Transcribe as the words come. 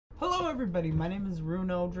Hello everybody, my name is Rune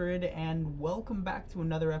Eldred and welcome back to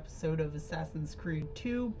another episode of Assassin's Creed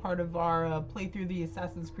 2, part of our playthrough the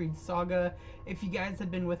Assassin's Creed saga. If you guys have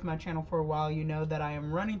been with my channel for a while, you know that I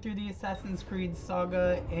am running through the Assassin's Creed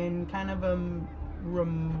saga in kind of a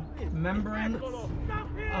remembrance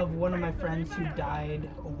of one of my friends who died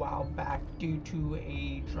a while back due to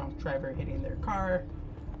a drunk driver hitting their car.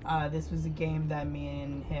 This was a game that me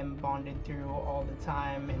and him bonded through all the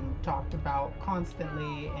time and talked about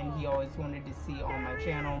constantly, and he always wanted to see on my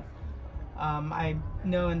channel. I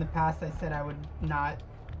know in the past I said I would not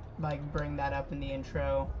bring that up in the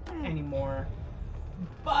intro anymore,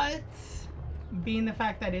 but being the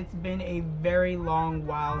fact that it's been a very long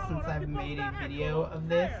while since I've made a video of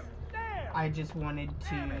this, I just wanted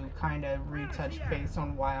to kind of retouch base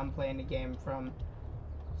on why I'm playing the game from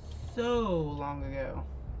so long ago.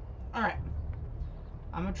 Alright,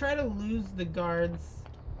 I'm gonna try to lose the guards.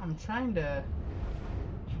 I'm trying to...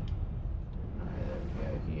 Alright,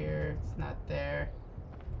 there we go here. It's not there.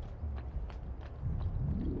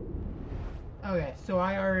 Okay, so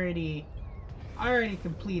I already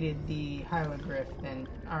completed the hieroglyph then.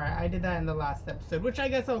 Alright, I did that in the last episode, which I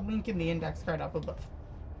guess I'll link in the index card up above.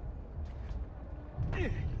 I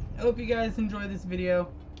hope you guys enjoy this video.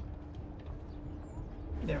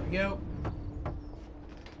 There we go.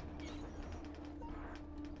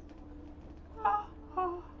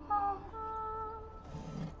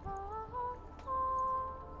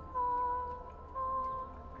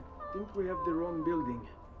 I think we have the wrong building.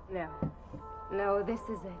 No, this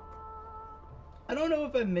is it. I don't know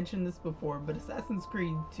if I've mentioned this before, but Assassin's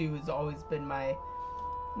Creed 2 has always been my,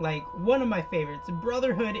 one of my favorites.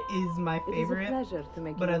 Brotherhood is my favorite, it is a pleasure to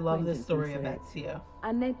make but I love the acquaintance, story of Mr. Ezio.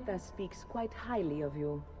 Annetta speaks quite highly of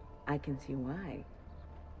you. I can see why.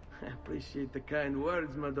 I appreciate the kind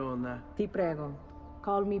words, Madonna. Ti prego,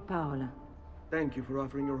 call me Paola. Thank you for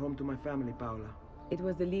offering your home to my family, Paola. It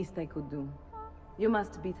was the least I could do. You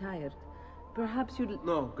must be tired. Perhaps you'd...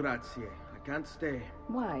 No, grazie. I can't stay.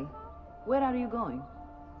 Why? Where are you going?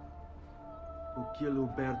 To kill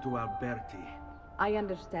Uberto Alberti. I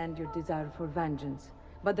understand your desire for vengeance,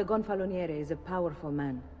 but the Gonfaloniere is a powerful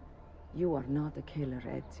man. You are not a killer,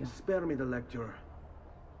 Ezio. Spare me the lecture.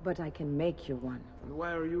 But I can make you one. And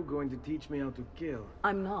why are you going to teach me how to kill?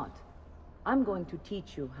 I'm not. I'm going to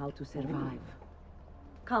teach you how to survive.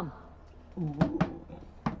 Come. Ooh.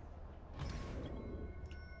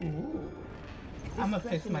 I'm gonna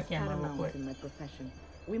fix my camera real quick. In my profession,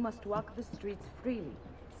 we must walk the streets freely,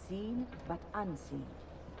 seen but unseen.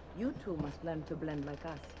 You two must learn to blend like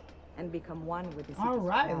us and become one with the city's All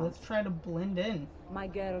right, crowd. let's try to blend in. My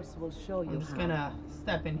girls will show you. I'm just how. gonna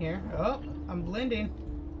step in here. Oh, I'm blending.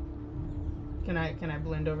 Can I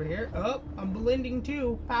blend over here? Oh, I'm blending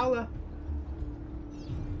too, Paola.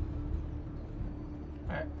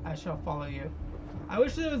 All right, I shall follow you. I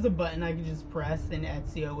wish there was a button I could just press and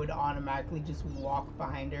Ezio would automatically just walk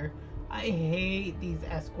behind her. I hate these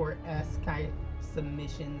escort-esque kind of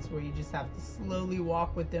submissions where you just have to slowly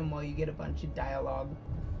walk with them while you get a bunch of dialogue.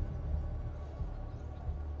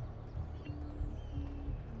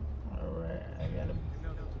 Alright, I gotta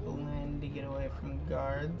blend to get away from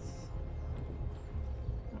guards.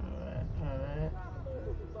 Alright.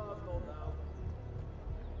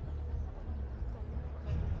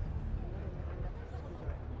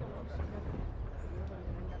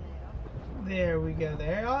 There we go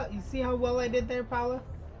there. Oh, you see how well I did there, Paula?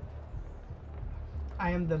 I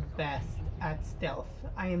am the best at stealth.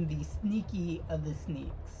 I am the sneaky of the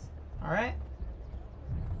sneaks. Alright?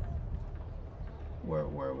 Where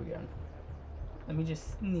are we going? Let me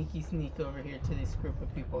just sneak over here to this group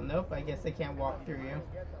of people. Nope, I guess I can't walk through you.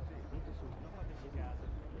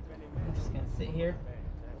 I'm just gonna sit here.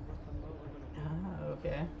 Ah,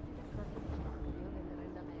 okay.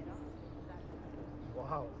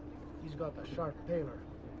 Wow, he's got a sharp tailor.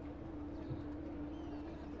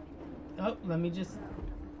 Oh, let me just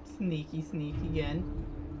sneak again.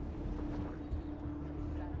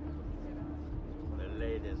 The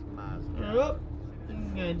latest mask. Oh,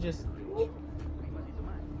 I'm gonna just...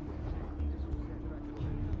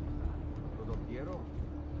 Rodoppiero?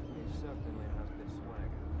 He certainly has the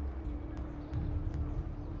swagger.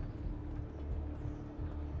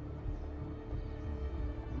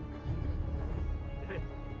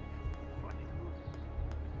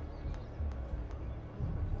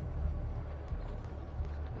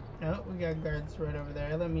 Oh, we got guards right over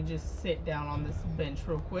there. Let me just sit down on this bench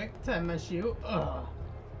real quick. Tie my shoe. Ugh.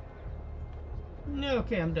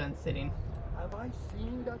 Okay, I'm done sitting. Have I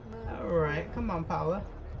seen that man? Alright, come on, Paula.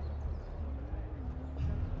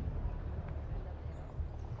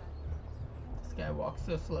 This guy walks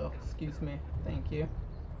so slow. Excuse me. Thank you.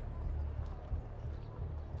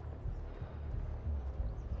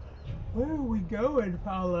 Where are we going,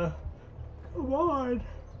 Paula? Come on.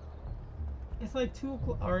 It's like 2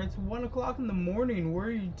 o'clock, or it's 1 o'clock in the morning. Where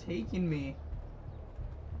are you taking me?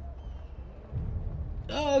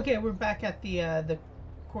 Oh, okay, we're back at the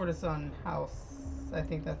courtesan house. I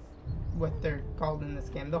think that's what they're called in this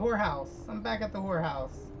game. The whorehouse. I'm back at the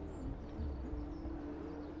whorehouse.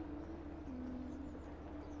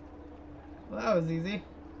 Well, that was easy.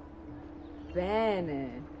 Bene.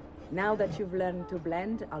 Now that you've learned to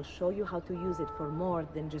blend, I'll show you how to use it for more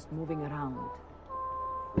than just moving around.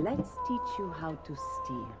 Let's teach you how to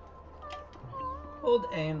steal. Hold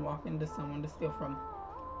A and walk into someone to steal from.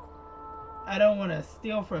 I don't want to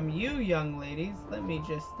steal from you, young ladies. Let me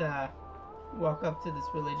just walk up to this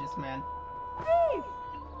religious man. Thief!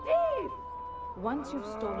 Thief! Once you've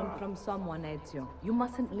stolen from someone, Ezio, you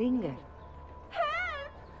mustn't linger.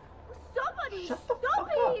 Help! Somebody Shut the stop fuck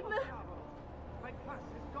up. him! My class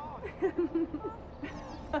is gone.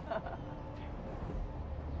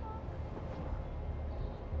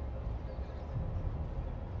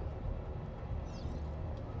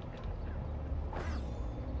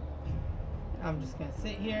 I'm just gonna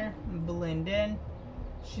sit here and blend in.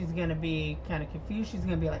 She's gonna be kind of confused. She's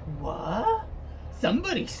gonna be like, what?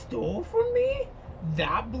 Somebody stole from me?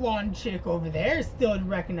 That blonde chick over there still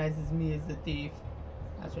recognizes me as the thief.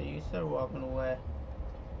 That's why you start walking away.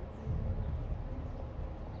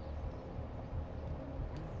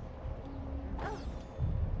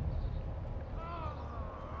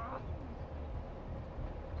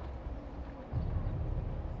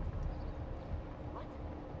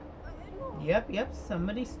 Yep,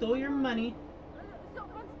 somebody stole your money.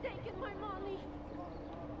 Someone's taken my money.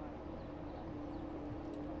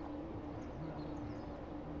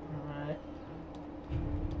 Alright.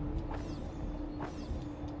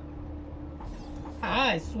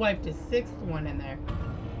 I swiped a 6th one in there.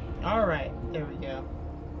 Alright, there we go.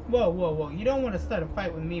 Whoa. You don't want to start a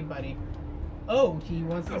fight with me, buddy. Oh, he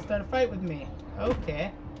wants to start a fight with me.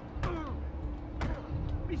 Okay.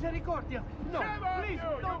 Misericordia! No, please,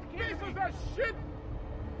 don't kill me! Of shit!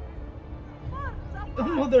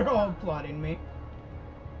 Well, they're all plotting me.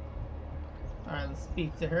 Alright, let's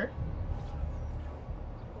speak to her.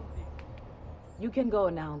 You can go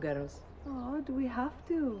now, girls. Oh, do we have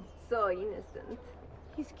to? So innocent.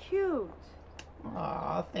 He's cute.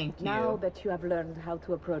 Aw, thank you. Now that you have learned how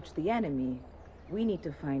to approach the enemy, we need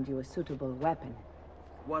to find you a suitable weapon.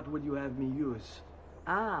 What would you have me use?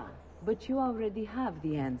 Ah, but you already have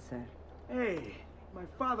the answer. Hey, my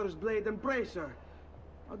father's blade and bracer.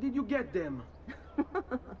 How did you get them?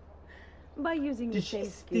 By using Did the she same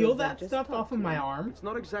steal skills I that just stuff taught off of you. my arm? It's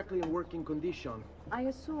not exactly in working condition. I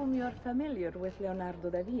assume you're familiar with Leonardo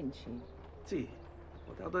da Vinci. See,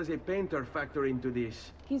 but how does a painter factor into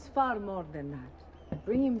this? He's far more than that.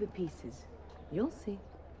 Bring him the pieces. You'll see.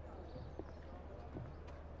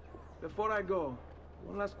 Before I go,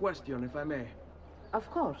 one last question, if I may. Of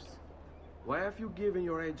course. Why have you given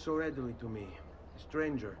your aid so readily to me, a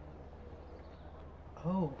stranger?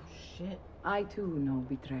 Oh, shit. I too know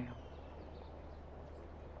betrayal.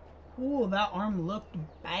 Ooh, that arm looked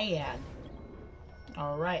bad.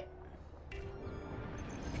 Alright.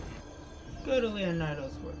 Go to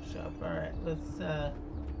Leonardo's workshop. Alright, let's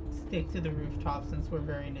stick to the rooftop since we're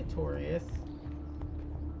very notorious.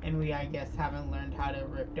 And we, I guess, haven't learned how to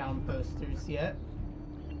rip down posters yet.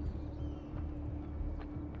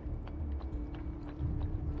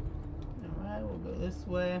 Alright, we'll go this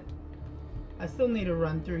way. I still need to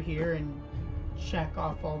run through here and check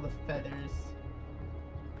off all the feathers.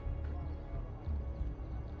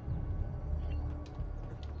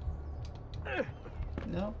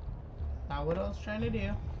 Nope, not what I was trying to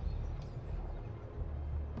do.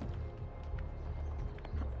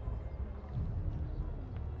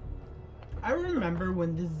 I remember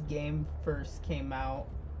when this game first came out,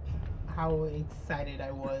 how excited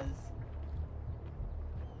I was.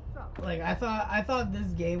 Like, I thought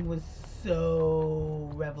this game was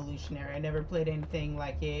so revolutionary. I never played anything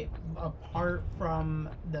like it apart from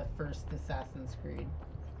the first Assassin's Creed.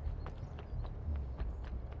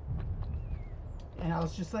 And I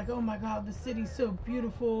was just like, oh my god, the city's so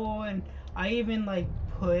beautiful. And I even like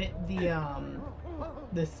put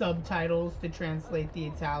the subtitles to translate the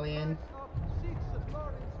Italian.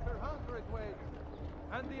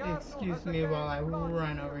 Excuse me while I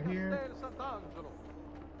run over here.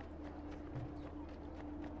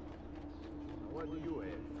 What do you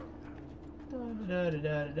have? Da da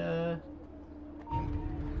da da da.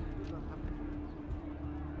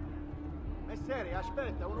 Messere,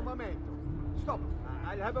 aspetta un momento. Stop.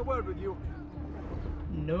 I'll have a word with you.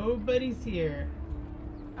 Nobody's here.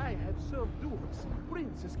 I have served dukes,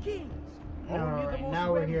 princes, kings. Alright,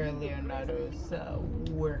 now we're here at Leonardo's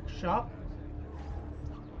workshop.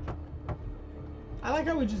 I like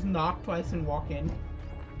how we just knock twice and walk in.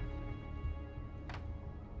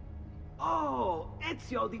 Oh,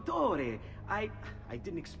 Ezio Auditore! I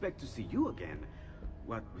didn't expect to see you again.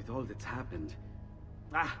 What with all that's happened.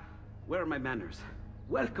 Ah, where are my manners?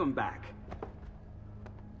 Welcome back.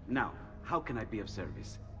 Now, how can I be of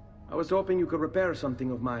service? I was hoping you could repair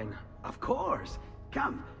something of mine. Of course!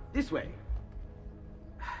 Come, this way!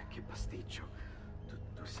 Che pasticcio.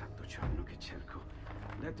 Tutto il santo giorno che cerco.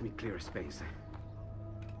 Let me clear a space.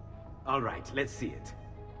 Alright, let's see it.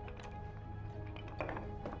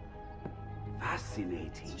 Fascinating.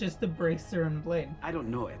 It's just a bracer and blade. I don't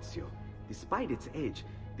know, Ezio. Despite its age,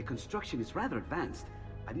 the construction is rather advanced.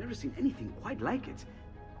 I've never seen anything quite like it.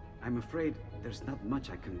 I'm afraid there's not much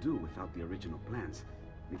I can do without the original plans.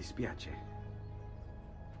 Mi dispiace.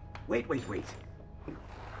 Wait.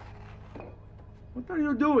 What are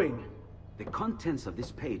you doing? The contents of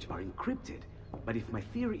this page are encrypted, but if my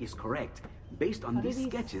theory is correct, based on How these did he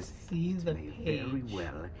sketches, see it the may very page?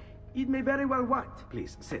 well... It may very well what?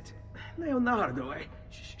 Please, sit. Leonardo, eh?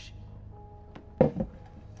 Shh.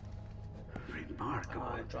 Remarkable.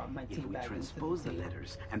 I dropped my tea If we bag into transpose the tea.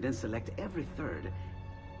 letters and then select every third...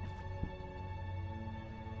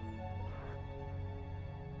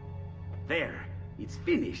 There, it's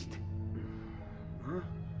finished. Huh?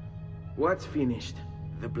 What's finished?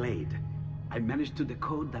 The blade. I managed to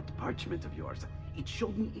decode that parchment of yours. It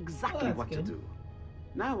showed me exactly that's what good. to do.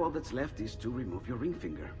 Now all that's left is to remove your ring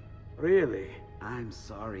finger. Really? I'm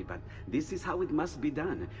sorry, but this is how it must be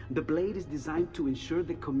done. The blade is designed to ensure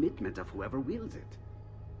the commitment of whoever wields it.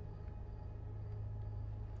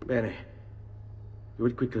 Bene. Do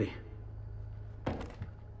it quickly.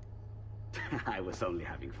 I was only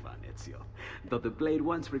having fun, Ezio. Though the blade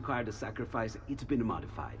once required a sacrifice, it's been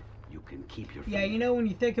modified. You can keep your Yeah, finger. you know, when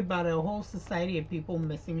you think about it, a whole society of people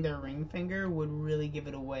missing their ring finger would really give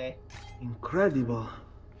it away. Incredible.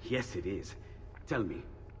 Yes, it is. Tell me,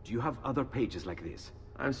 do you have other pages like this?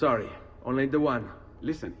 I'm sorry. Only the one.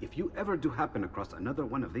 Listen, if you ever do happen across another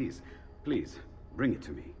one of these, please, bring it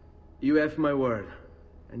to me. You have my word.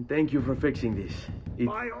 And thank you for fixing this.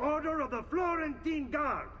 By order of the Florentine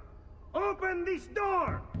Guard, open this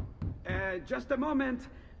door! Just a moment.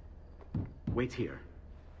 Wait here.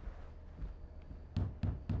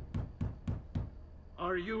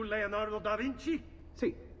 Are you Leonardo da Vinci?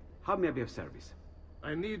 See, how may I be of service?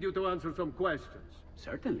 I need you to answer some questions.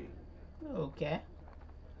 Certainly. Okay.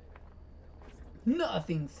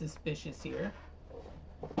 Nothing suspicious here.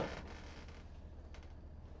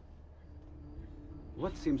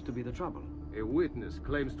 What seems to be the trouble? A witness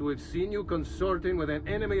claims to have seen you consorting with an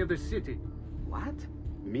enemy of the city. What?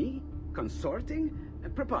 Me? Consorting?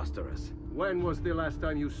 Preposterous. When was the last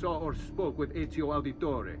time you saw or spoke with Ezio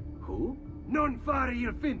Auditore? Who? Non fare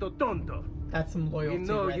il finto tonto! That's some We loyalty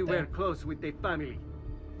know right you there. were close with the family.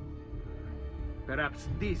 Perhaps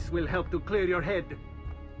this will help to clear your head.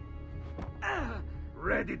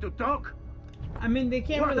 Ready to talk? I mean, they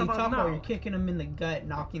can't What really about talk while now? you're kicking them in the gut,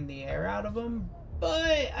 knocking the air out of them.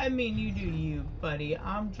 But, I mean, you do you, buddy.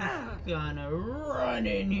 I'm just gonna run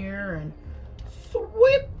in here and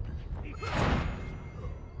sweep.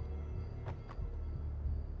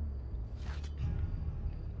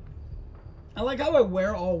 I like how I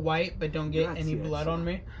wear all white but don't get any Grazie, blood Ezio. on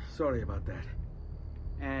me. Sorry about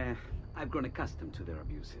that. I've grown accustomed to their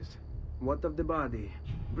abuses. What of the body?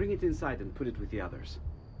 Bring it inside and put it with the others.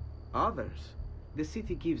 Others? The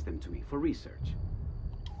city gives them to me for research.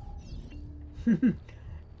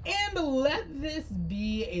 And let this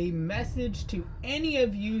be a message to any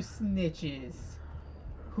of you snitches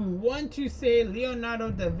who want to say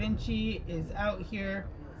Leonardo da Vinci is out here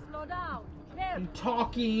Slow down. and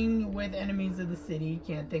talking with enemies of the city.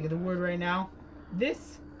 Can't think of the word right now.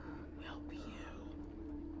 This will be you.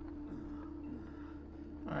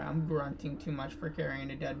 Alright, I'm grunting too much for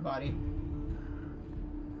carrying a dead body.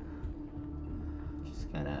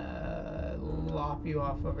 Just gonna lop you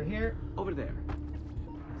off over here. Over there.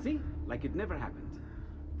 See? Like it never happened.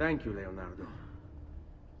 Thank you, Leonardo.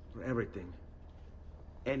 For everything.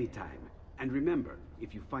 Anytime. And remember,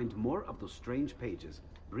 if you find more of those strange pages,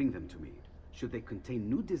 bring them to me. Should they contain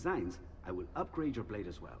new designs, I will upgrade your blade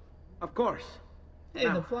as well. Of course. Hey,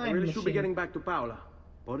 Now, the flying I really machine. should be getting back to Paola.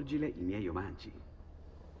 Porgile I miei omaggi.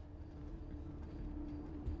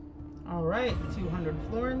 Alright, 200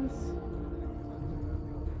 florins.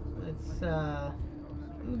 Let's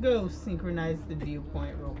go synchronize the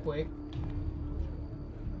viewpoint real quick.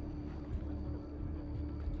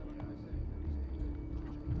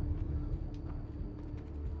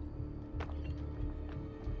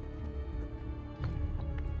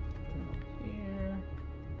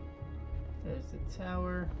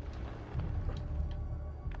 tower.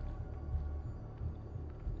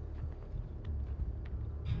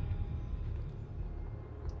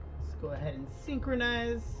 Let's go ahead and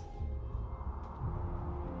synchronize.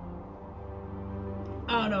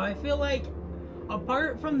 I don't know, I feel like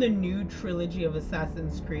apart from the new trilogy of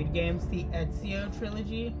Assassin's Creed games, the Ezio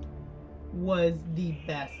trilogy was the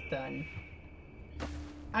best done.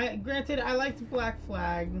 Granted, I liked Black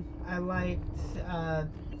Flag, I liked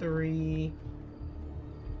 3,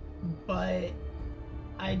 but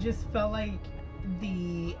I just felt like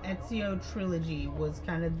the Ezio trilogy was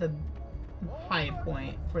kind of the high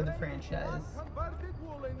point for the franchise.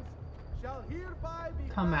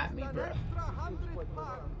 Come at me, bro.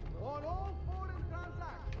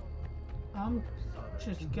 I'm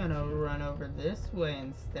just gonna run over this way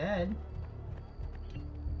instead.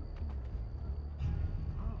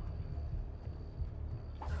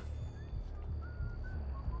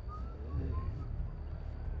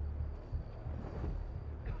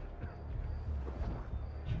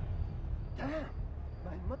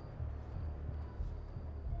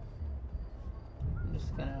 I'm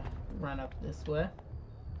just gonna run up this way.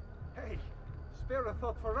 Hey, spare a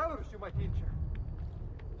thought for others you might injure.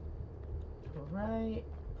 Alright.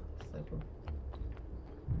 Looks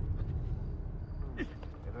like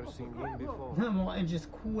Never seen him before. we're and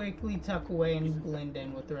just quickly tuck away and blend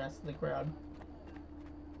in with the rest of the crowd.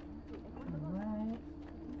 Alright.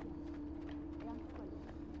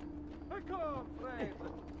 Hey, come, friends.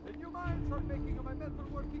 The new mines are making my metal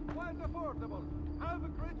working quite affordable. Have a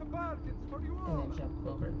great bargains for you all. And then jump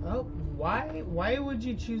over. Oh, why would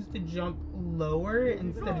you choose to jump lower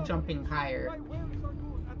instead of jumping higher? My wares are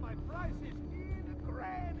good and my price is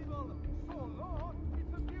incredible. So low,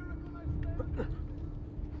 it's a miracle I spent.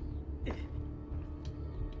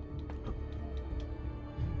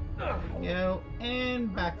 Go,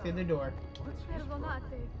 and back through the door.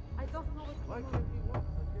 I don't know Why can't he walk?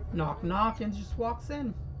 Knock, knock, and just walks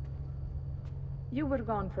in. You were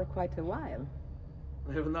gone for quite a while.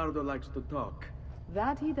 Leonardo likes to talk.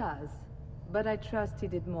 That he does. But I trust he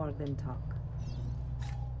did more than talk.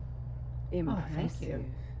 thank Impressive. you.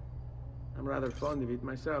 I'm rather fond of it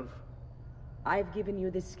myself. I've given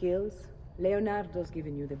you the skills. Leonardo's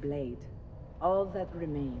given you the blade. All that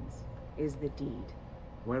remains is the deed.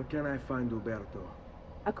 Where can I find Uberto?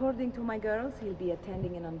 According to my girls, he'll be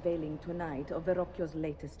attending an unveiling tonight of Verrocchio's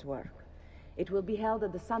latest work. It will be held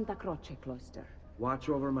at the Santa Croce cloister. Watch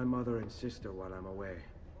over my mother and sister while I'm away.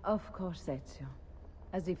 Of course, Ezio.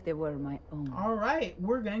 As if they were my own. Alright,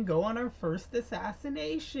 we're gonna go on our first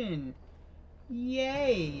assassination.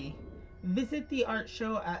 Yay! Visit the art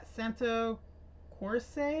show at Santa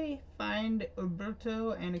Croce, find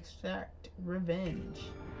Uberto, and extract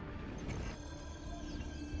revenge.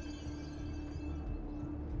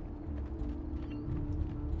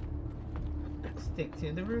 Stick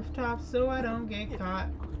to the rooftop so I don't get caught.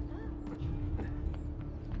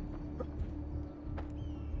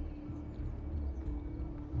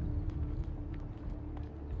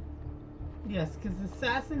 Yes, because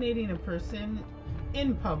assassinating a person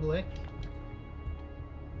in public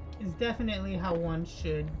is definitely how one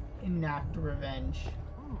should enact revenge.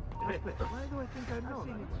 Why do I think I know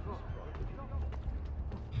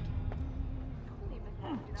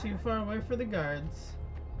that? Too far away for the guards.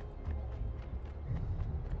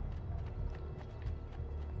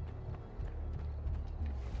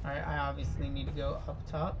 Alright, I obviously need to go up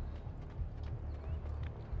top.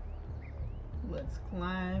 Let's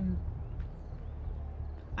climb.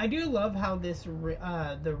 I do love how this the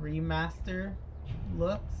remaster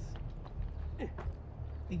looks.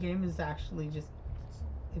 The game is actually just,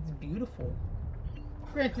 it's beautiful.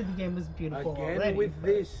 Granted, the game was beautiful Again already. with but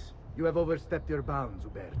this, you have overstepped your bounds,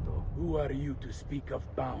 Uberto. Who are you to speak of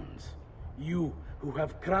bounds? You who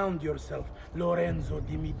have crowned yourself Lorenzo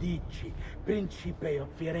di Medici, Principe of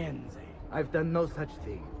Firenze. I've done no such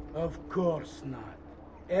thing. Of course not.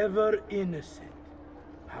 Ever innocent.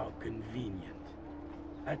 How convenient.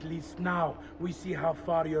 At least now we see how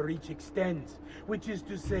far your reach extends, which is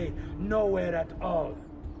to say, nowhere at all.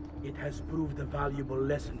 It has proved a valuable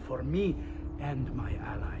lesson for me and my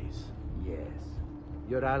allies. Yes.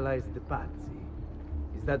 Your allies, the Pazzi.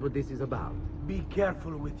 Is that what this is about? Be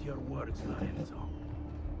careful with your words, Lorenzo.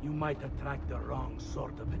 You might attract the wrong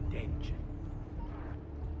sort of attention.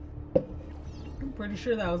 I'm pretty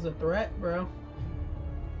sure that was a threat, bro.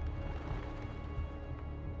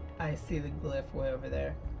 I see the glyph way over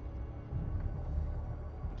there.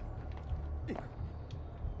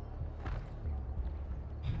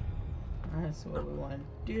 Alright, so what we want to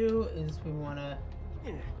do is we want to...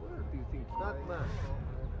 Where do you think that man?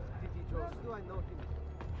 Did he just do I know him?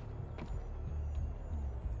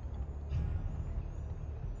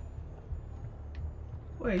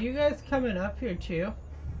 Wait, you guys coming up here too?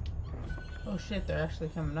 Oh shit, they're actually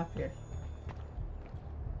coming up here.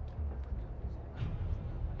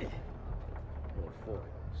 More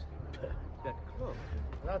foils. That close.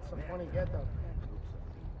 That's a funny getup.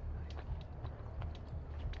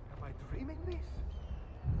 Am I dreaming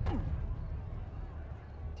this?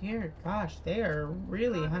 Dear gosh, they are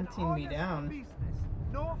really hunting me down. Business.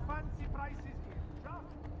 No fancy prices here. Just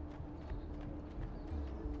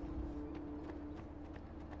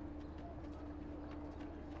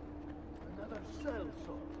Another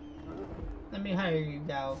sellsword. Let me hire you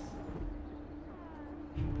gals.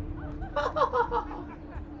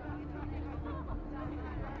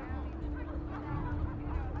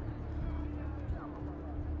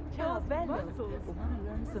 Ciao, bello. Wanna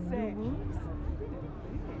learn some new moves?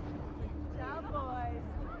 Ciao, boys.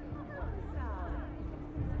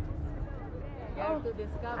 Care to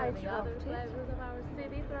discover I the drove other it. pleasures of our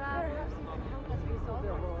city, Perhaps you can help us be so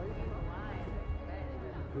boys.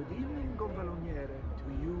 Good evening, Gonfaloniere. To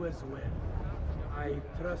you as well. I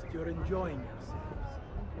trust you're enjoying yourselves.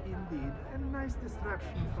 Indeed, a nice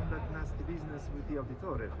distraction from that nasty business with the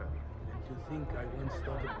Auditore family. And to think I once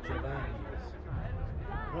thought of Giovanni as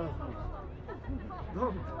brother.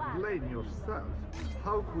 Don't blame yourself.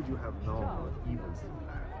 How could you have known what evils you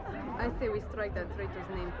had? I say we strike that traitor's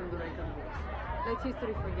name from the record books. Let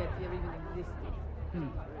history forget he ever even existed.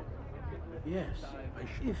 Yes,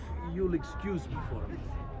 if you'll excuse me for a minute.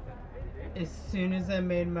 As soon as I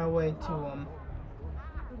made my way to him.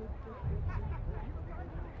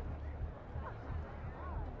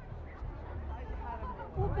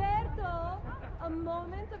 Uberto, a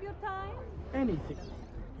moment of your time? Anything.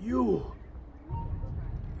 You!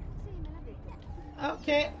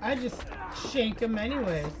 Okay, I just shank him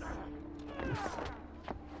anyways.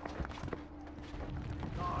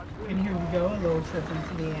 And here we go, a little trip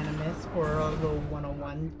into the Animus for a little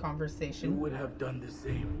 101 You conversation. would have done the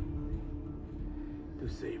same. To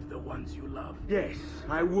save the ones you love. Yes,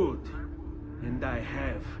 I would. And I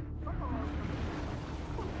have.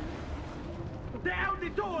 The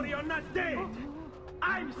Auditore are not dead!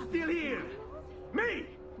 I'm still here! Me!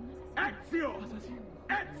 Ezio!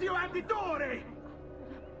 Ezio Auditore!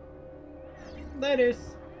 Laters.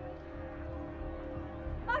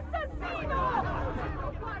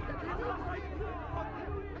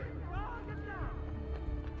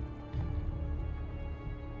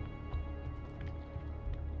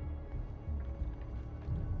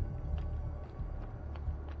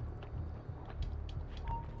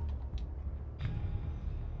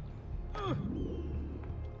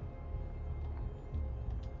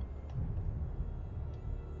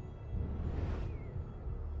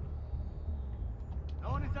 no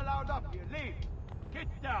one is allowed up here. Leave. Get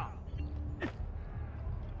down.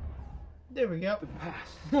 There we go. The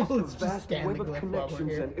past, Well, a let's just vast scan web the of glyph while we're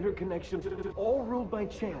connections here. and interconnections, all ruled by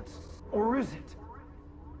chance. Or is it?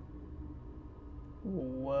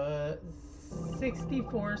 What?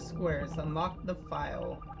 64 squares. Unlock the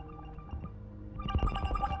file.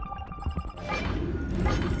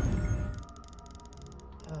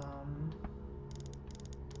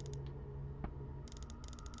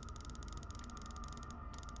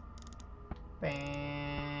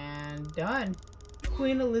 And done.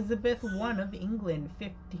 Queen Elizabeth I of England,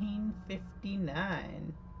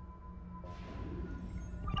 1559.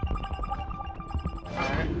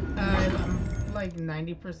 Alright, I'm like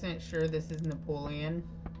 90% sure this is Napoleon.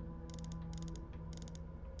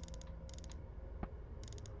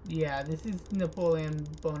 Yeah, this is Napoleon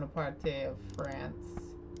Bonaparte of France.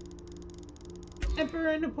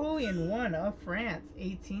 Emperor Napoleon I of France,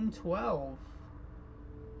 1812.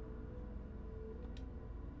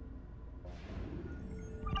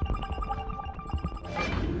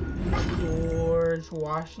 George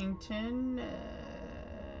Washington,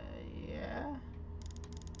 yeah.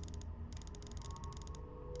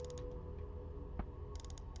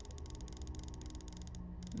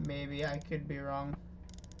 Maybe I could be wrong.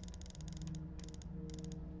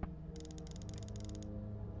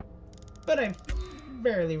 But I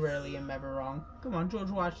very rarely am ever wrong. Come on, George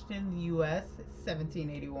Washington, the U.S.,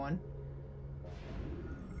 1781.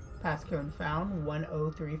 Passcode found,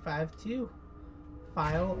 10352.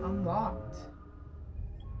 File unlocked.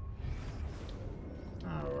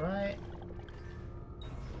 Alright.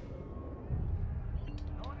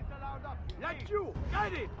 No one is allowed up here. Let you.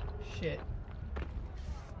 Get it. Shit.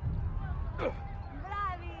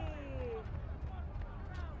 Bravi!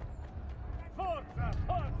 Forza,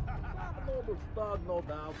 forza. Noble start, no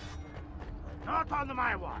doubt. Not on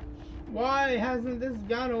my watch. Why hasn't this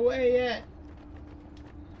gone away yet?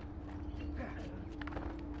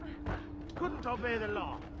 Couldn't obey the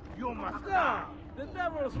law. You must die. The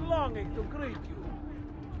devil's longing to greet you.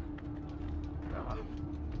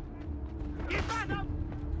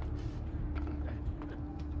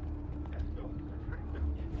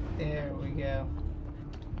 There we go.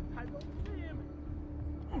 I don't see him.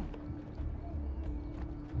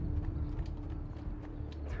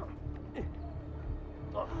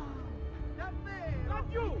 Not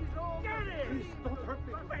you! Get him! Please, don't hurt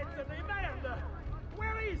me. Pezzo di merda!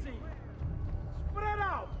 Where is he? Spread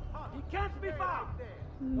out! He can't be found!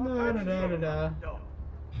 No, no, no, no, no.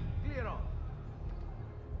 Clear off.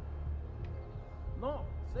 No,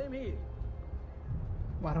 same here.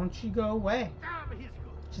 Why don't you go away? Damn, he's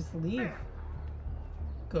good. Just leave.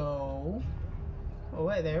 Go. Oh,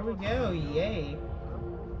 wait, there we go. Yay.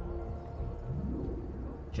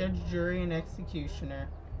 Judge, jury, and executioner.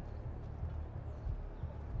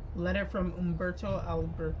 Letter from Umberto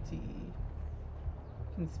Alberti.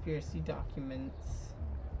 Conspiracy documents.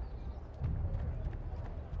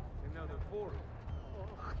 Another four.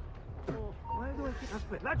 Why do I keep...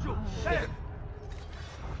 Aspetta, laggiù! Hey!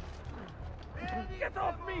 Get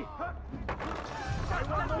off me! I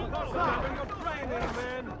want no cause having a training,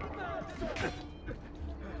 man!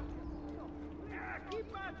 Keep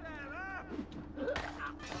back there, huh?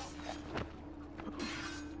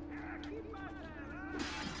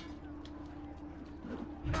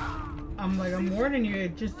 I'm like, I'm warning you.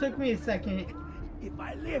 It just took me a second. If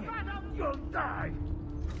I live, you'll die!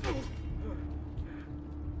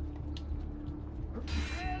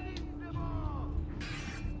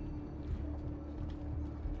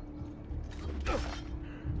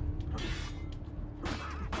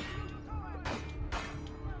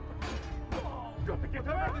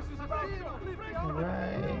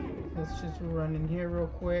 Alright, let's just run in here real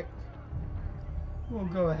quick. We'll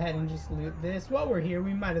go ahead and just loot this. While we're here,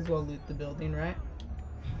 we might as well loot the building, right?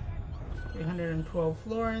 312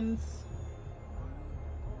 florins.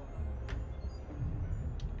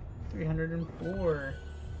 304.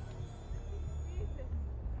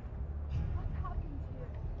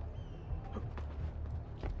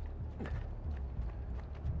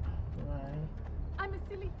 Right. I'm a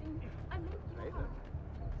silly thing. I'm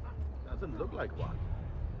Doesn't look like one.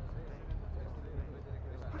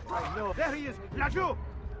 I know. There he is! Laggiù!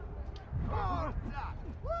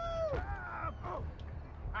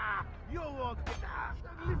 You won't...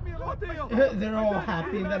 Leave me alone! They're all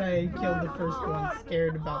happy that I killed the first one,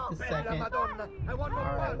 scared about the second.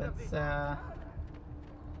 Alright, let's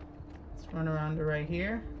run around to right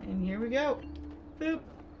here, and here we go. Boop.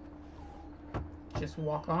 Just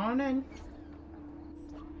walk on in.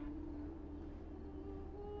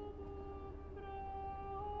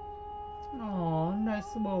 Oh,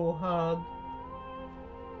 nice little hug.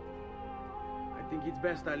 I think it's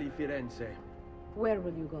best I leave Firenze. Where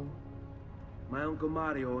will you go? My uncle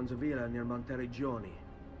Mario owns a villa near Monteregioni.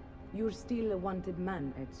 You're still a wanted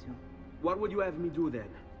man, Ezio. What would you have me do then?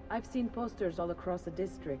 I've seen posters all across the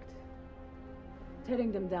district.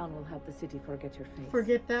 Tearing them down will help the city forget your face.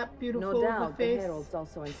 Forget that beautiful No doubt the face. heralds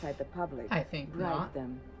also incite the public. I think Bribe not.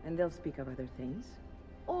 them, and they'll speak of other things.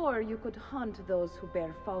 Or you could hunt those who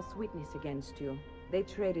bear false witness against you. They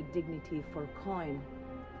traded dignity for coin.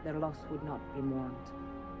 Their loss would not be mourned.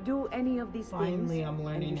 Do any of these things. Finally, I'm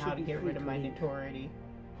learning how to get rid of my notoriety.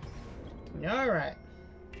 Alright.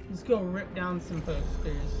 Let's go rip down some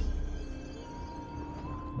posters.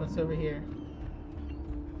 What's over here?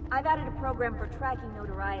 I've added a program for tracking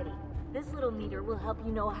notoriety. This little meter will help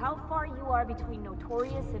you know how far you are between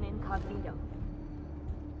notorious and incognito.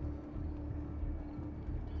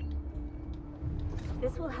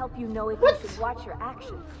 This will help you know if you should watch your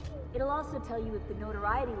actions. It'll also tell you if the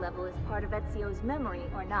notoriety level is part of Ezio's memory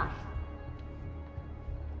or not.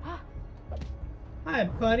 Hi,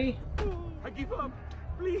 buddy. I give up.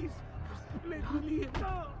 Please, let me leave.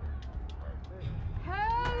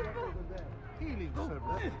 Help! Healing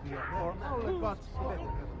service.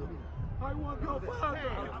 I want no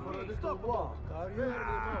father. Stop walk.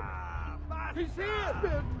 He's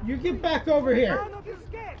here. You get back over here.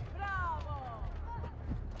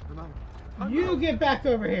 You get back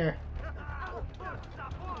over here.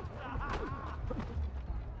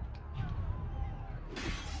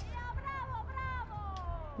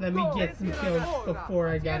 Let me get some kills before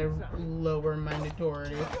I gotta lower my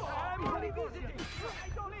notoriety.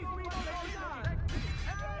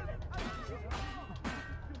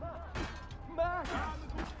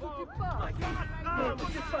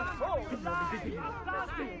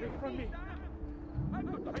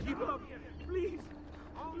 I give up. Please,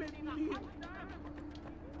 let me leave.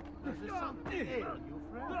 There's something in you,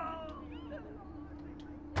 friend.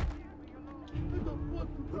 I don't want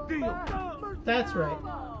to die. That's right.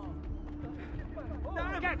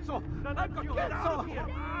 Ezio! I've got to get out of here!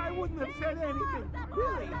 I wouldn't have said anything!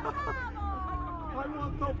 Really? I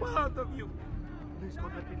want no part of you! Please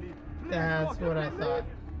God, let me leave. Please, That's God, what I let me thought. leave.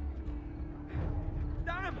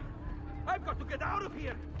 Damn! I've got to get out of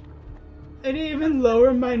here! I didn't even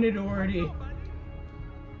lower my minority.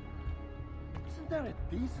 Isn't there a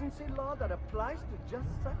decency law that applies to just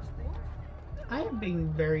such things? I am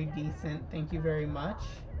being very decent, thank you very much.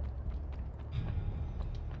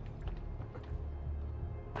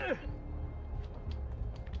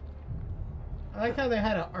 I like how they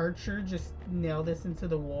had an archer just nail this into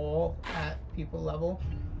the wall at people level.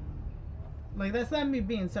 Like, that's not me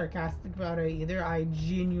being sarcastic about it either. I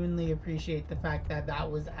genuinely appreciate the fact that that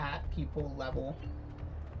was at people level.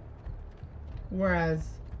 Whereas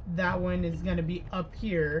that one is going to be up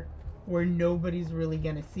here where nobody's really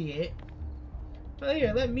going to see it. But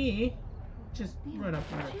here, let me just run up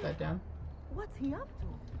and rip that down. What's he up to?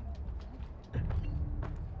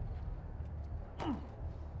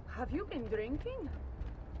 Have you been drinking?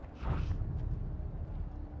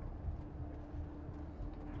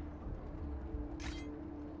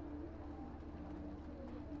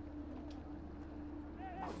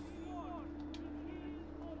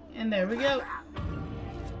 And there we go.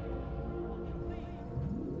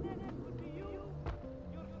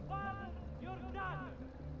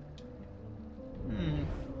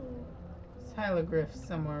 There's hieroglyphs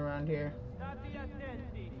somewhere around here.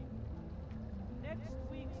 Next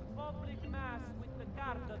week's public mass with the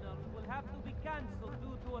cardinal will have to be cancelled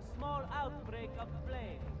due to a small outbreak of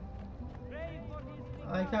plague. Pray for his...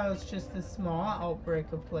 I like how it's just a small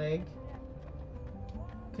outbreak of plague.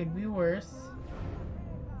 Could be worse.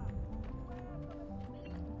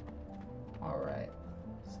 Alright,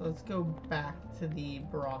 so let's go back to the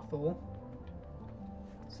brothel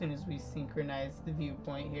as soon as we synchronize the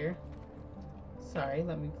viewpoint here. Sorry,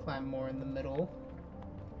 let me climb more in the middle.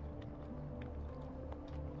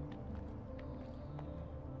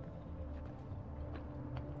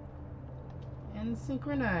 And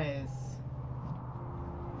synchronize.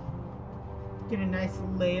 Get a nice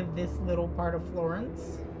lay of this little part of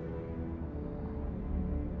Florence.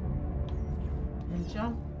 And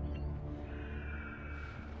jump.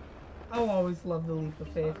 I'll always love the leap of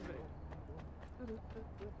faith.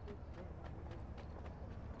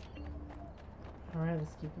 Alright,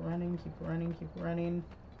 let's keep running, keep running, keep running.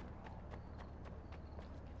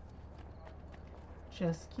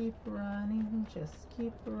 Just keep running, just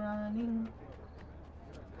keep running.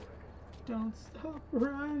 Don't stop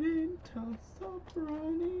running, don't stop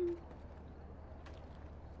running.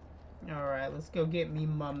 Alright, let's go get me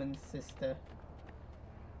mum and sister.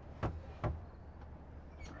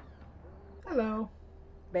 Hello.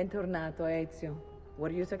 Bentornato, Ezio. Were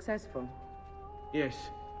you successful? Yes.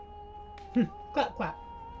 Clap, clap.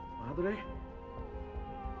 Madre?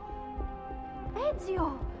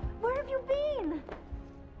 Ezio! Where have you been?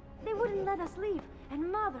 They wouldn't let us leave.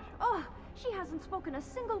 And Mother, oh, she hasn't spoken a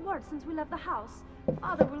single word since we left the house.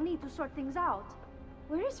 Father will need to sort things out.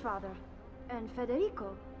 Where is Father? And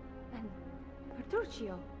Federico? And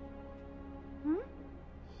Petruccio? Hmm?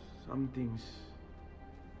 Something's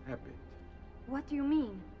happened. What do you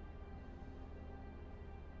mean?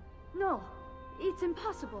 No, it's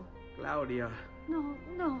impossible. Claudia. No.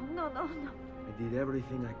 I did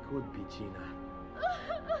everything I could, Piccina.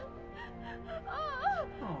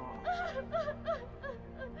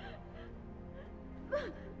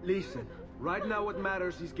 Listen, right now what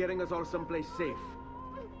matters is getting us all someplace safe.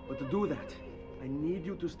 But to do that, I need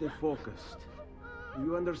you to stay focused. Do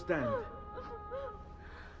you understand?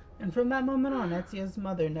 And from that moment on, Ezio's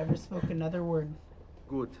mother never spoke another word.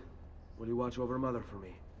 Good. Will you watch over Mother for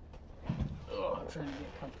me? Oh, I'm trying to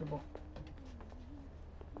get comfortable.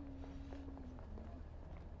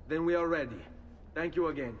 Then we are ready. Thank you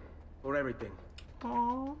again for everything.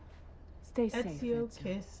 Aww. Stay safe, Ezio Ezio.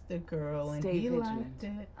 kissed the girl and Stay he vigilant. liked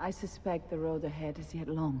it. I suspect the road ahead is yet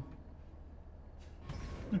long.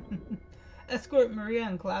 Escort Maria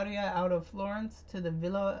and Claudia out of Florence to the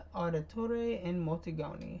Villa Auditore in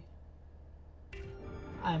Motigoni.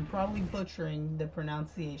 I'm probably butchering the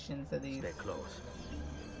pronunciations of these. Stay close.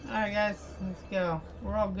 Alright guys, let's go.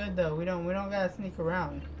 We're all good though. We don't gotta sneak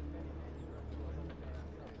around.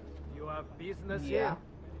 You have business Yeah. here?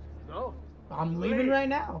 No? I'm leaving right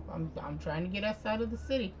now. I'm trying to get us out of the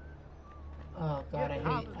city. Oh god,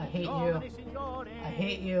 I hate you. I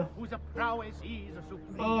hate you.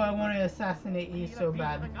 Oh, I want to assassinate you so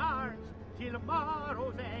bad.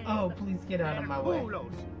 Oh, please get out of my way.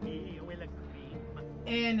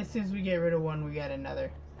 And as soon as we get rid of one, we get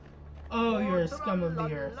another. Oh, you're a scum of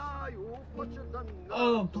the earth.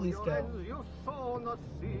 Oh, please go.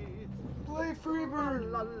 Play Freebird!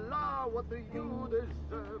 La la, what do you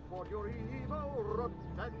deserve for your evil,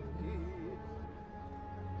 rotten deeds?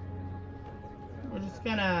 We're just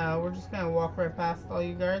gonna walk right past all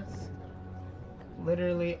you guards.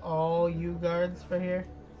 Literally all you guards for here.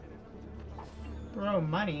 Throw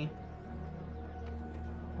money.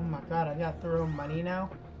 Oh my god, I gotta throw money now?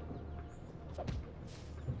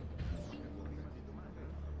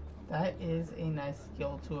 That is a nice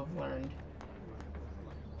skill to have learned.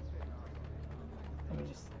 Let me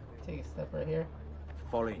just take a step right here.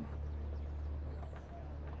 Fall in.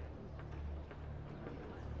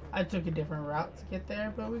 I took a different route to get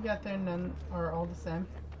there, but we got there and none are all the same.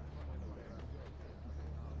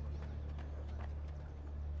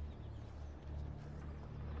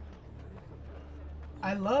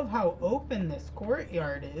 I love how open this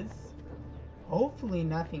courtyard is. Hopefully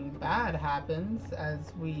nothing bad happens as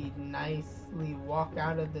we nicely walk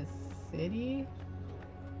out of the city.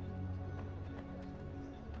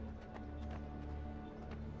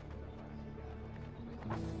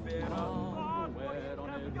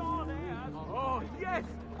 Oh, yes!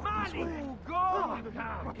 Mali! Gold!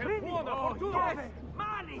 Che buona fortuna! Yes!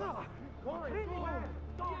 Mali!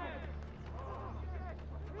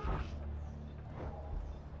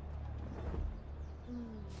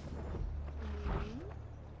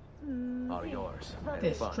 All yours.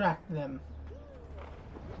 Have fun. Distract them.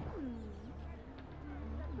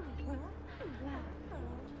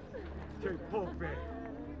 Che pobre!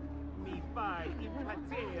 Mi fai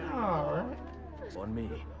impazzire! Alright. On me.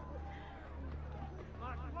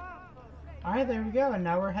 Alright, there we go. And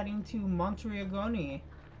now we're heading to Montriagoni.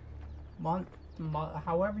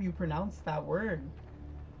 However you pronounce that word.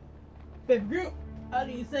 Baby Groot, how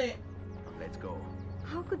do you say it? Let's go.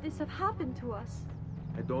 How could this have happened to us?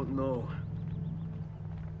 I don't know.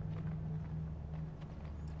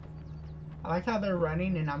 I like how they're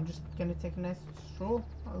running and I'm just gonna take a nice stroll,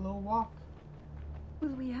 a little walk. Will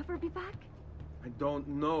we ever be back? I don't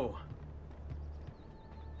know.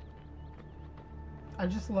 I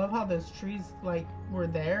just love how those trees like were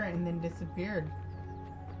there and then disappeared.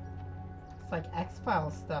 It's like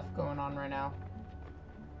X-Files stuff going on right now.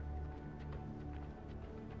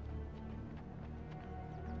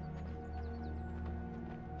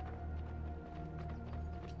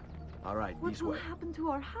 All right, What this will way. happen to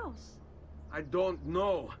our house? I don't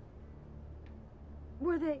know.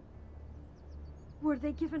 Were they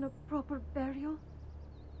given a proper burial?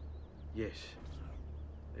 Yes,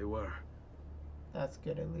 they were. That's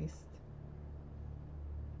good at least.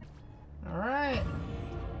 Alright.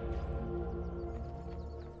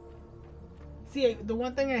 See, the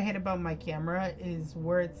one thing I hate about my camera is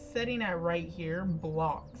where it's setting at right here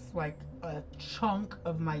blocks like a chunk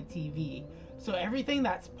of my TV. So everything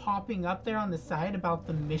that's popping up there on the side about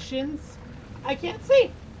the missions, I can't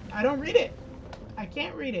see. I don't read it. I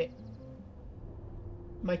can't read it.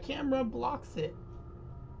 My camera blocks it.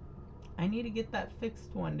 I need to get that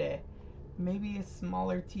fixed one day. Maybe a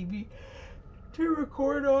smaller TV to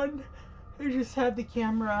record on and just have the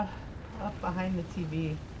camera up behind the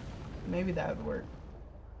TV. Maybe that would work.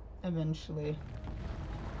 Eventually.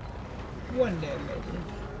 One day maybe.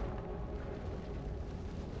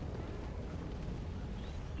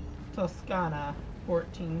 Toscana,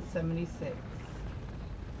 1476.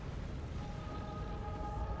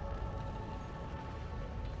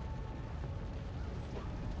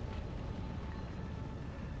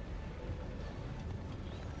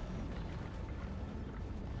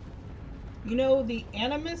 You know, the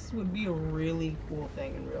Animus would be a really cool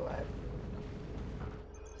thing in real life.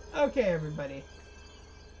 Okay, everybody.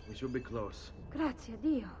 We should be close. Grazie a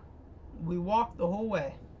Dio. We walked the whole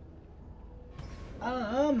way.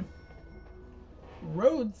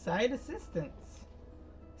 Roadside assistance.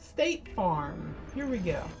 State Farm. Here we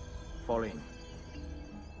go. Fall in.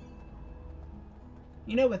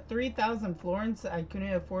 You know, with 3,000 florins, I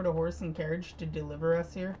couldn't afford a horse and carriage to deliver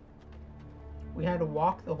us here. We had to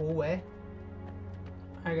walk the whole way.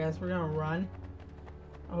 Alright guys, we're gonna run.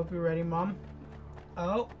 I hope you're ready, Mom.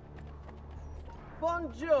 Oh.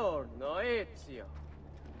 Buongiorno, Ezio.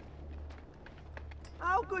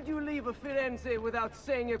 How could you leave Firenze without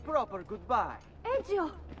saying a proper goodbye?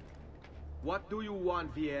 Ezio! What do you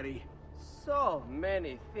want, Vieri? So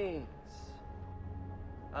many things.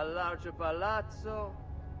 A larger palazzo,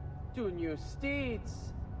 2 new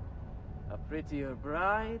steeds, a prettier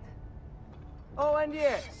bride. Oh, and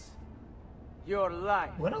yes, your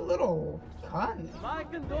life. What a little cunt. My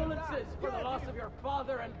condolences for the loss of your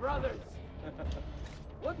father and brothers.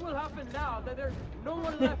 What will happen now that there's no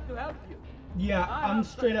one left to help you? Yeah, I'm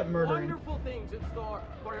straight up murdering. Wonderful things in store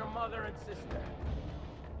for your mother and sister.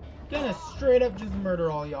 Gonna straight up just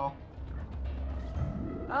murder all y'all.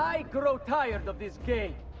 I grow tired of this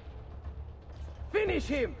game. Finish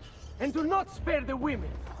him, and do not spare the women.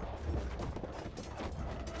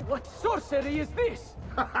 What sorcery is this?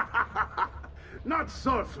 Not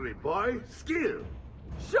sorcery, boy. Skill.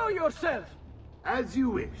 Show yourself. As you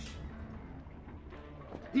wish.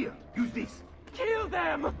 Here, use this. Kill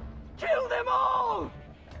them! Kill them all!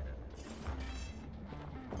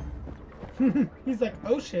 He's like,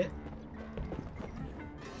 oh shit.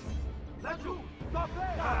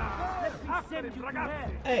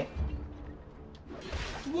 Hey.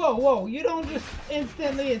 Whoa, whoa, you don't just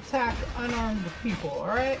instantly attack unarmed people,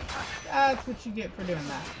 alright? That's what you get for doing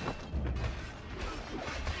that.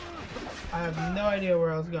 I have no idea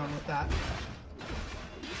where I was going with that.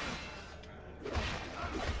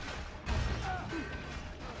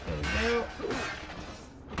 There we go.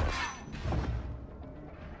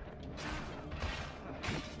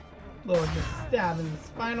 Little just stab in the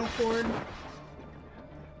spinal cord.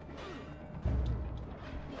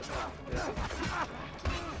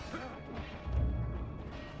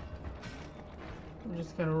 I'm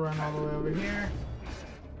just gonna run all the way over here.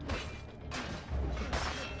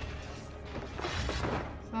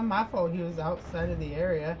 It's not my fault he was outside of the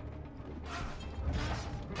area.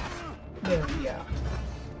 There we go.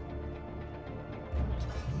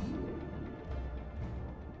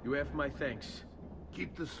 You have my thanks.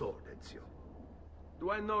 Keep the sword, Ezio.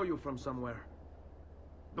 Do I know you from somewhere?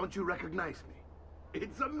 Don't you recognize me?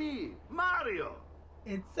 It's a me, Mario!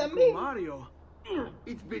 It's a me! Mario!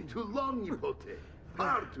 It's been too long, Nipote.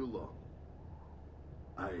 Far too long.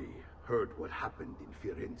 I heard what happened in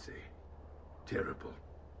Firenze. Terrible.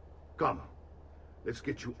 Come, let's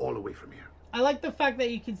get you all away from here. I like the fact that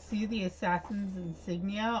you can see the assassin's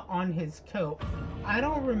insignia on his coat. I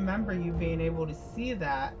don't remember you being able to see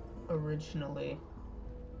that originally.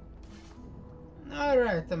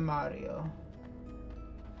 Alright, Mario.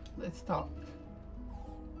 Let's talk.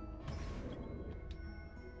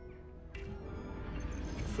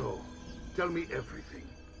 So, tell me everything.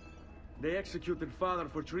 They executed Father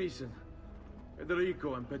for treason.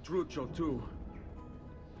 Federico and Petruccio too.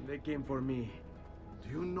 They came for me. Do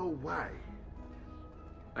you know why?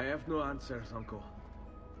 I have no answers, Uncle.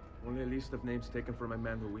 Only a list of names taken from a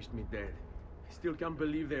man who wished me dead. I still can't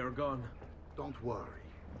believe they are gone. Don't worry.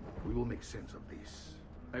 We will make sense of this.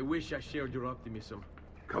 I wish I shared your optimism.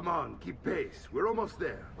 Come on, keep pace. We're almost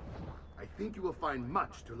there. I think you will find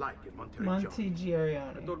much to like in Monteriggioni.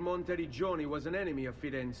 Monteriggioni. I thought Monteriggioni was an enemy of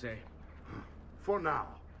Firenze. For now.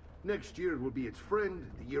 Next year it will be its friend,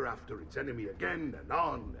 the year after its enemy again, and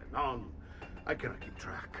on and on. I cannot keep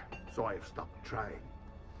track, so I have stopped trying.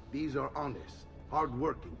 These are honest,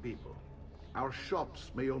 hard-working people. Our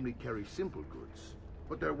shops may only carry simple goods,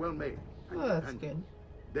 but they're well made. Oh, that's good.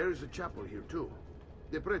 There is a chapel here too.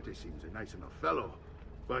 The prete seems a nice enough fellow,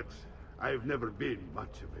 but I've never been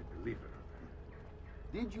much of a believer.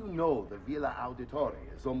 Did you know the Villa Auditore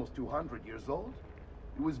is almost 200 years old?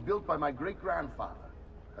 It was built by my great-grandfather,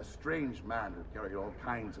 a strange man who carried all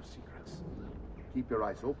kinds of secrets. Keep your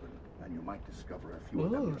eyes open, and you might discover a few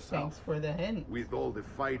of them yourself. Thanks for the hint. With all the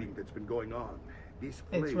fighting that's been going on, this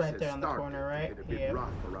place it's right there has on the corner, right? to get a bit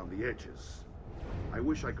rough around the edges. I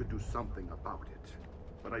wish I could do something about it,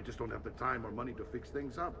 but I just don't have the time or money to fix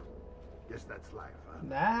things up. Guess that's life, huh?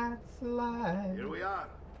 That's life. Here we are.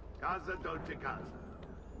 Casa Dolce Casa.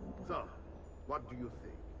 So, what do you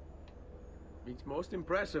think? It's most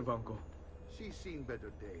impressive, Uncle. She's seen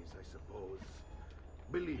better days, I suppose.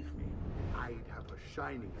 Believe me, I'd have her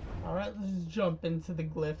shining. Alright, let's just jump into the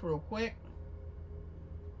glyph real quick.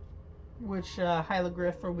 Which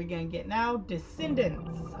hieroglyph are we gonna get now?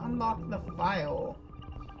 Descendants. Unlock the file.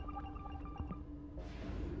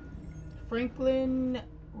 Franklin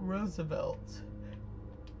Roosevelt.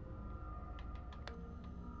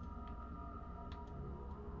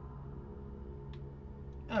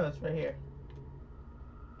 Oh, it's right here.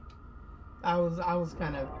 I was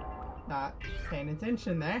kind of not paying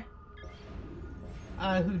attention there.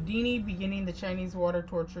 Houdini beginning the Chinese water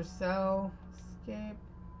torture cell. Escape.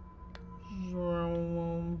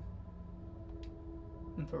 Jerome.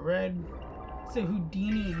 Infrared. So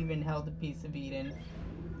Houdini even held a piece of Eden.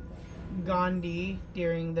 Gandhi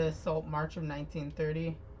during the Assault March of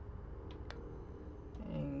 1930.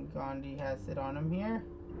 And Gandhi has it on him here.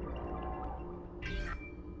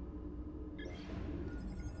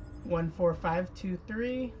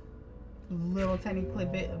 14523. Little tiny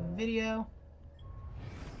bit of video.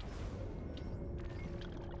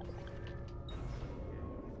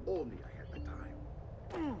 Only I had the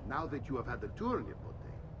time. Now that you have had the tour, Nipote,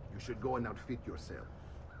 you should go and outfit yourself.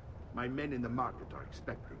 My men in the market are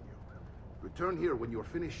expecting you. Return here when you're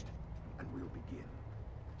finished, and we'll begin.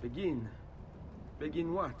 Begin?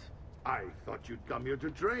 Begin what? I thought you'd come here to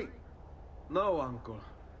train. No, Uncle.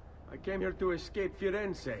 I came here to escape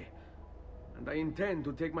Firenze. And I intend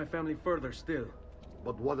to take my family further still.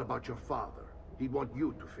 But what about your father? He'd want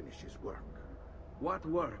you to finish his work. What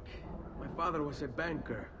work? My father was a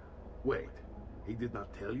banker. Wait, he did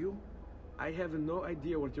not tell you? I have no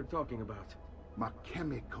idea what you're talking about. Ma che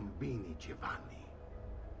me combini, Giovanni?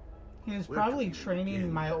 He was probably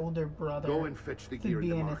training my older brother Go and fetch the to gear be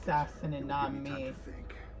in the an market. assassin and not me.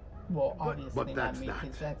 Well, obviously not me,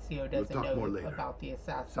 because Ezio doesn't know about the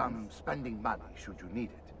assassins. Some spending money should you need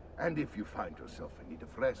it. And if you find yourself in need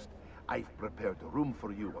of rest, I've prepared a room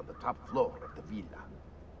for you on the top floor of the villa.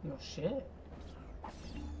 No shit.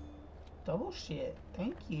 Double shit.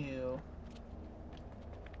 Thank you.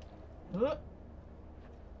 Whoop.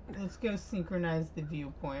 Let's go synchronize the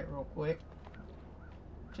viewpoint real quick.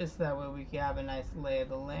 Just that way we can have a nice lay of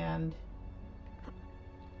the land.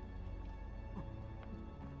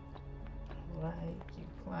 Alright, keep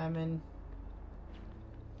climbing.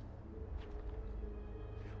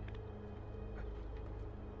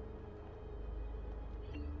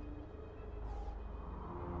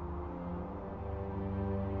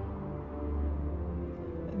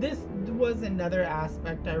 This was another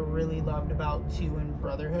aspect I really loved about 2 in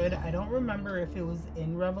Brotherhood. I don't remember if it was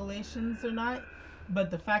in Revelations or not, but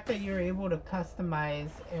the fact that you're able to customize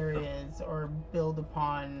areas or build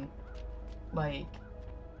upon, like,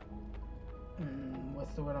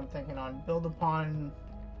 what's the word I'm thinking on? Build upon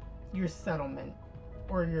your settlement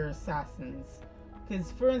or your assassins.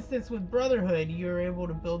 Because, for instance, with Brotherhood, you're able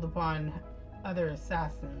to build upon other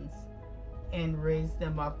assassins and raise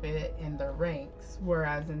them up in their ranks,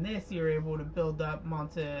 whereas in this you're able to build up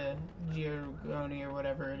Monte Giorgoni or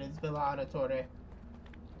whatever it is, Villa Auditore.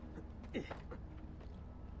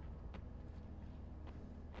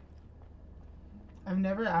 I've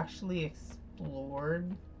never actually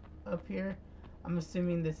explored up here. I'm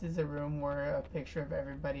assuming this is a room where a picture of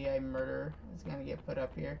everybody I murder is gonna get put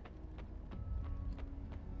up here.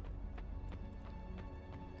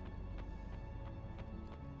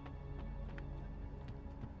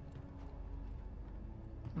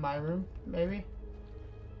 My room, maybe?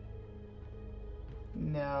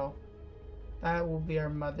 No. That will be our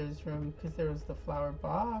mother's room, because there was the flower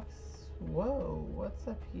box. Whoa, what's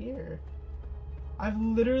up here? I've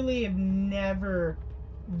literally have never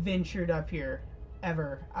ventured up here,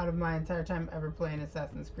 ever, out of my entire time ever playing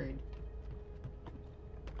Assassin's Creed.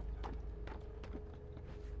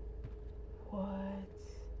 What?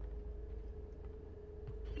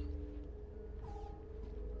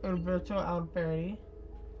 Roberto Alberti.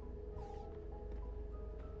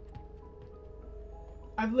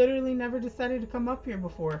 I've literally never decided to come up here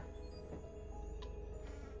before.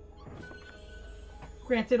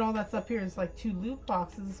 Granted, all that's up here is like 2 loot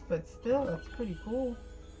boxes, but still, that's pretty cool.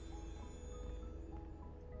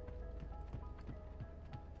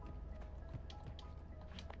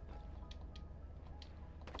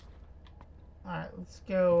 Alright, let's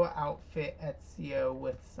go outfit Ezio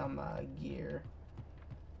with some gear.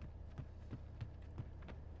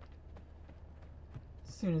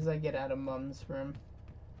 As soon as I get out of Mum's room.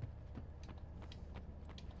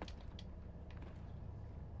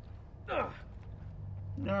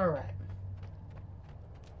 Alright.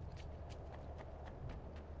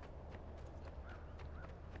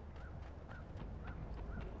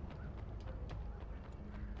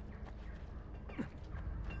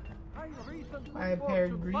 I have a pair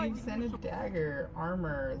of greaves and a dagger.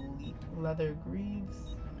 Armor, leather greaves.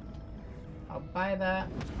 I'll buy that.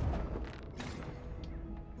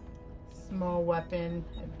 Small weapon,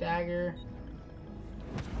 a dagger.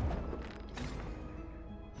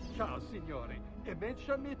 Ciao, signore. E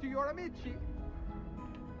mention to your amici.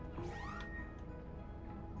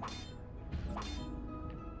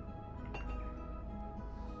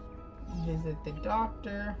 Visit the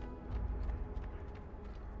doctor.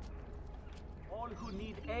 All who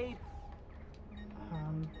need aid.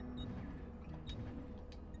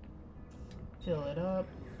 Fill it up.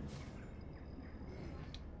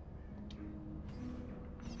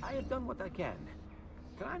 I have done what I can.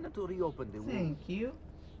 Try not to reopen the wound. Thank you.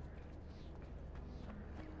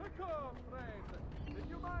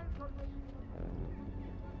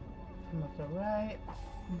 Left to right.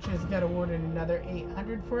 Just got awarded another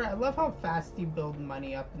 800 for it. I love how fast you build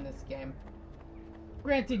money up in this game.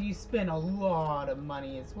 Granted, you spend a lot of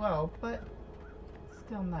money as well, but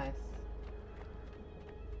still nice.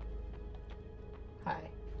 Hi.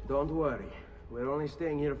 Don't worry. We're only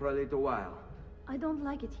staying here for a little while. I don't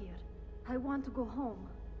like it here. I want to go home.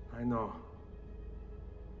 I know.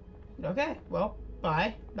 Okay, well,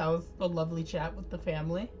 Bye. That was a lovely chat with the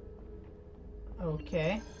family.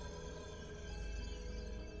 Okay.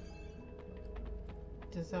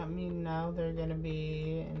 Does that mean now they're gonna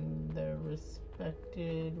be in their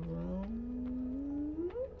respected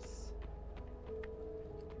rooms?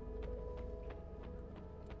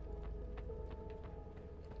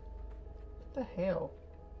 What the hell?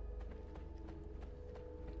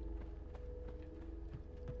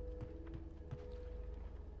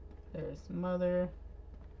 There's mother.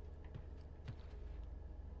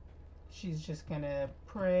 She's just gonna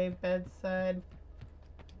pray bedside.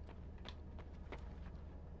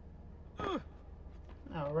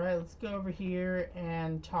 Alright, let's go over here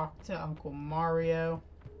and talk to Uncle Mario.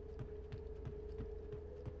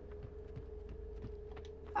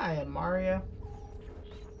 Hi, Mario.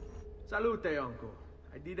 Salute, Uncle.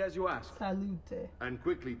 I did as you asked. Salute. And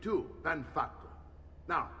quickly too, ben fatto.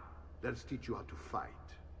 Now, let's teach you how to fight.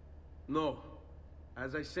 No.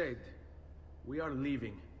 As I said, we are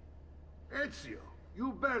leaving. Ezio,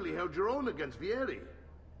 you barely held your own against Vieri.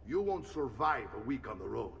 You won't survive a week on the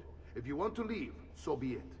road. If you want to leave, so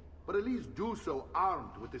be it. But at least do so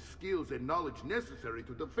armed with the skills and knowledge necessary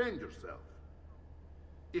to defend yourself.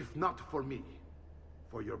 If not for me,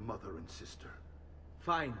 for your mother and sister.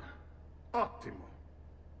 Fine. Ottimo.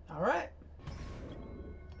 Alright.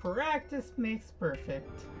 Practice makes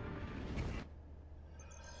perfect.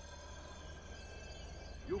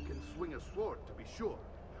 You can swing a sword, to be sure,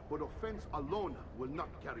 but offense alone will not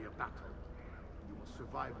carry a battle. You must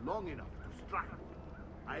survive long enough to strike.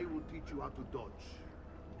 I will teach you how to dodge.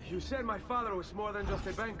 You said my father was more than just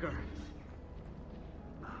a banker.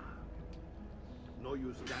 No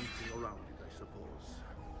use dancing around it, I suppose.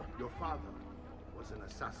 Your father was an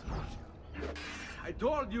assassin. I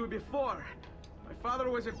told you before. My father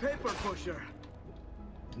was a paper pusher.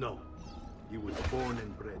 No. He was born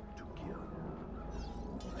and bred to kill.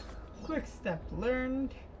 Quick step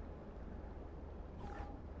learned.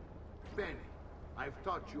 Benny, I've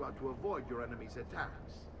taught you how to avoid your enemy's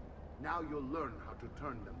attacks. Now you'll learn how to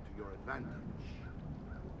turn them to your advantage.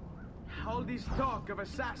 All this talk of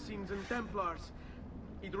assassins and Templars,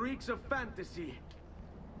 it reeks of fantasy.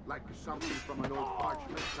 Like something from an old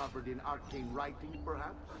parchment covered in arcane writing,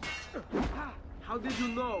 perhaps? How did you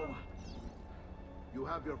know? You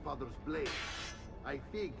have your father's blade. I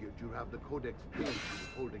figured you have the Codex page he was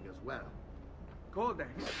holding as well. Codex?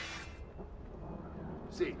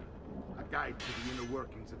 See, a guide to the inner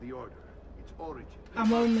workings of the Order. Its origin.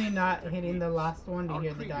 I'm only not hitting the last one to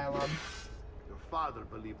hear the dialogue. Your father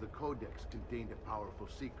believed the Codex contained a powerful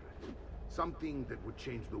secret. Something that would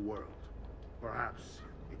change the world. Perhaps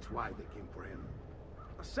it's why they came for him.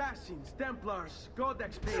 Assassins, Templars,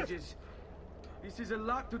 Codex pages. This is a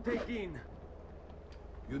lot to take in.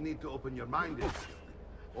 You need to open your mind, Ezio.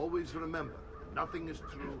 Always remember, nothing is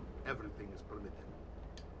true, everything is permitted.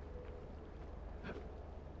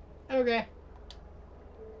 Okay.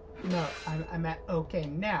 No, I'm at okay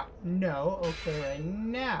now. No, okay right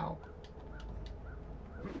now.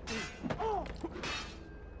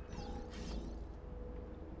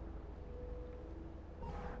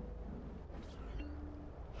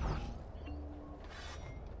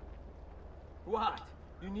 What?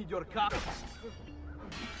 You need your car?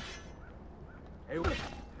 Hey,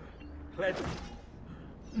 let's...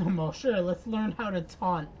 Well, sure, let's learn how to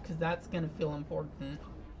taunt, because that's gonna feel important.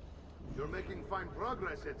 You're making fine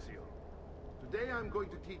progress, Ezio. Today I'm going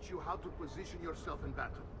to teach you how to position yourself in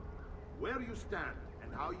battle. Where you stand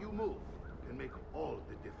and how you move can make all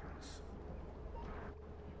the difference.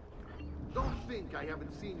 Don't think I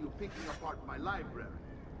haven't seen you picking apart my library.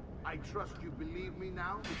 I trust you believe me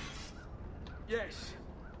now? Yes,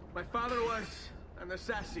 my father was an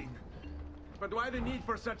assassin. But why the need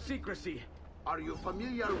for such secrecy? Are you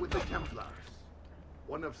familiar with the Templars?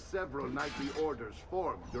 One of several knightly orders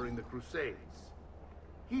formed during the Crusades.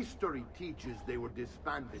 History teaches they were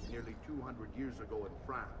disbanded nearly 200 years ago in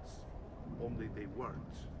France. Only they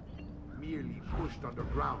weren't. Merely pushed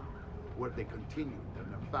underground, where they continued their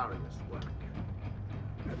nefarious work.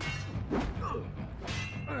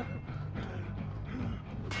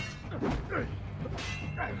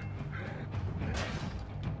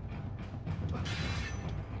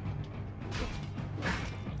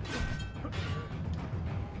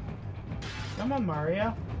 Come on,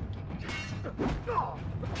 Mario.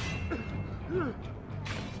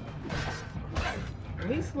 At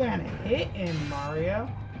least land a hit in, Mario.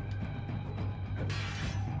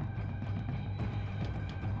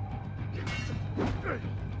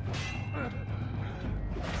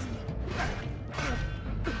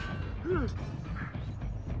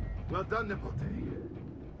 Well done, Nipote.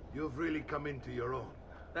 You've really come into your own.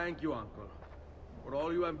 Thank you, Uncle. for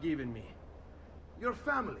all you have given me. Your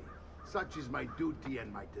family. Such is my duty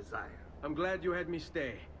and my desire. I'm glad you had me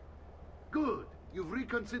stay. Good. You've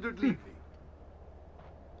reconsidered leaving.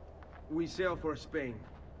 We sail for Spain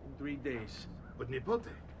in 3 days. But Nipote,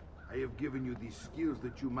 I have given you these skills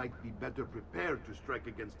that you might be better prepared to strike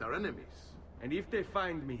against our enemies. And if they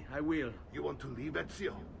find me, I will. You want to leave,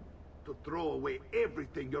 Ezio? To throw away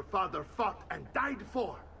everything your father fought and died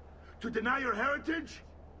for? To deny your heritage?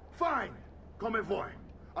 Fine. Come vuoi.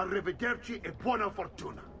 Arrivederci e buona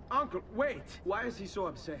fortuna. Uncle, wait! Why is he so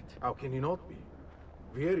upset? How can he not be?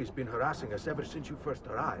 Vieri's been harassing us ever since you first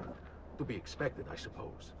arrived. To be expected, I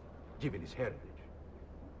suppose, given his heritage.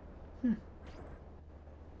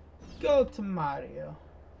 Go to Mario.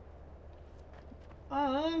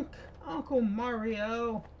 Uncle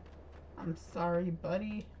Mario. I'm sorry,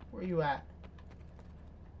 buddy. Where you at?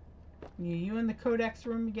 You in the codex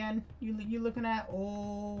room again? You looking at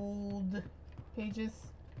old pages?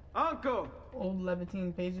 Uncle! Old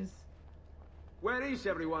Levantine pages? Where is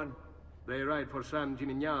everyone? They ride for San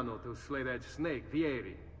Gimignano to slay that snake,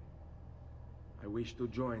 Vieri. I wish to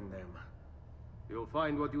join them. You'll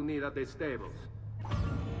find what you need at the stables.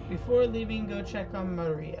 Before leaving, go check on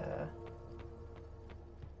Maria.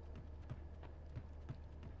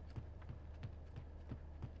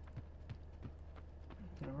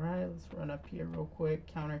 Alright, let's run up here real quick.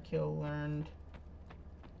 Counter kill learned.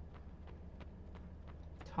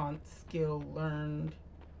 Taunt skill learned.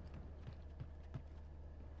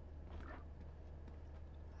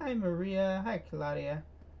 Hi Maria, hi Claudia.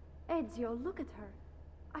 Ezio, look at her.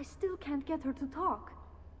 I still can't get her to talk.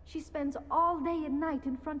 She spends all day and night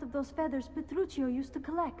in front of those feathers Petruchio used to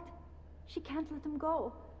collect. She can't let them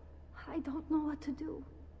go. I don't know what to do.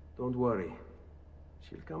 Don't worry.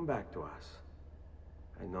 She'll come back to us.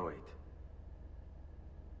 I know it.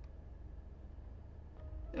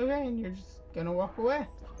 Okay, and you're just gonna walk away.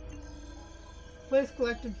 Place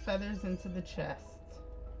collected feathers into the chest.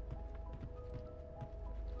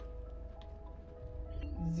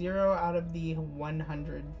 0 out of the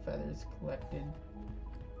 100 feathers collected.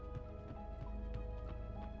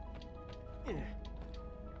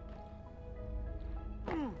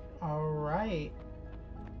 Alright.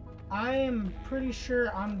 I am pretty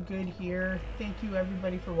sure I'm good here. Thank you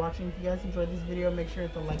everybody for watching. If you guys enjoyed this video, make sure to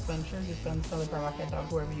hit the like button, share your friends, tell the rocket dog,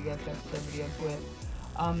 whoever you guys got to share videos with.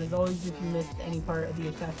 As always, if you missed any part of the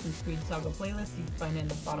Assassin's Creed Saga playlist, you can find it in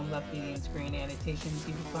the bottom left of the screen annotations.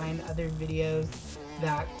 You can find other videos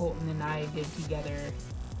that Colton and I did together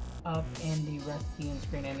up in the rest of the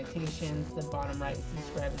in-screen annotations. The bottom right is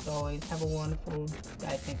subscribe as always. Have a wonderful,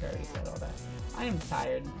 I think I already said all that. I am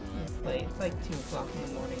tired. It's like 2 o'clock in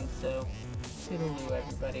the morning, so toodaloo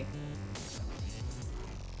everybody.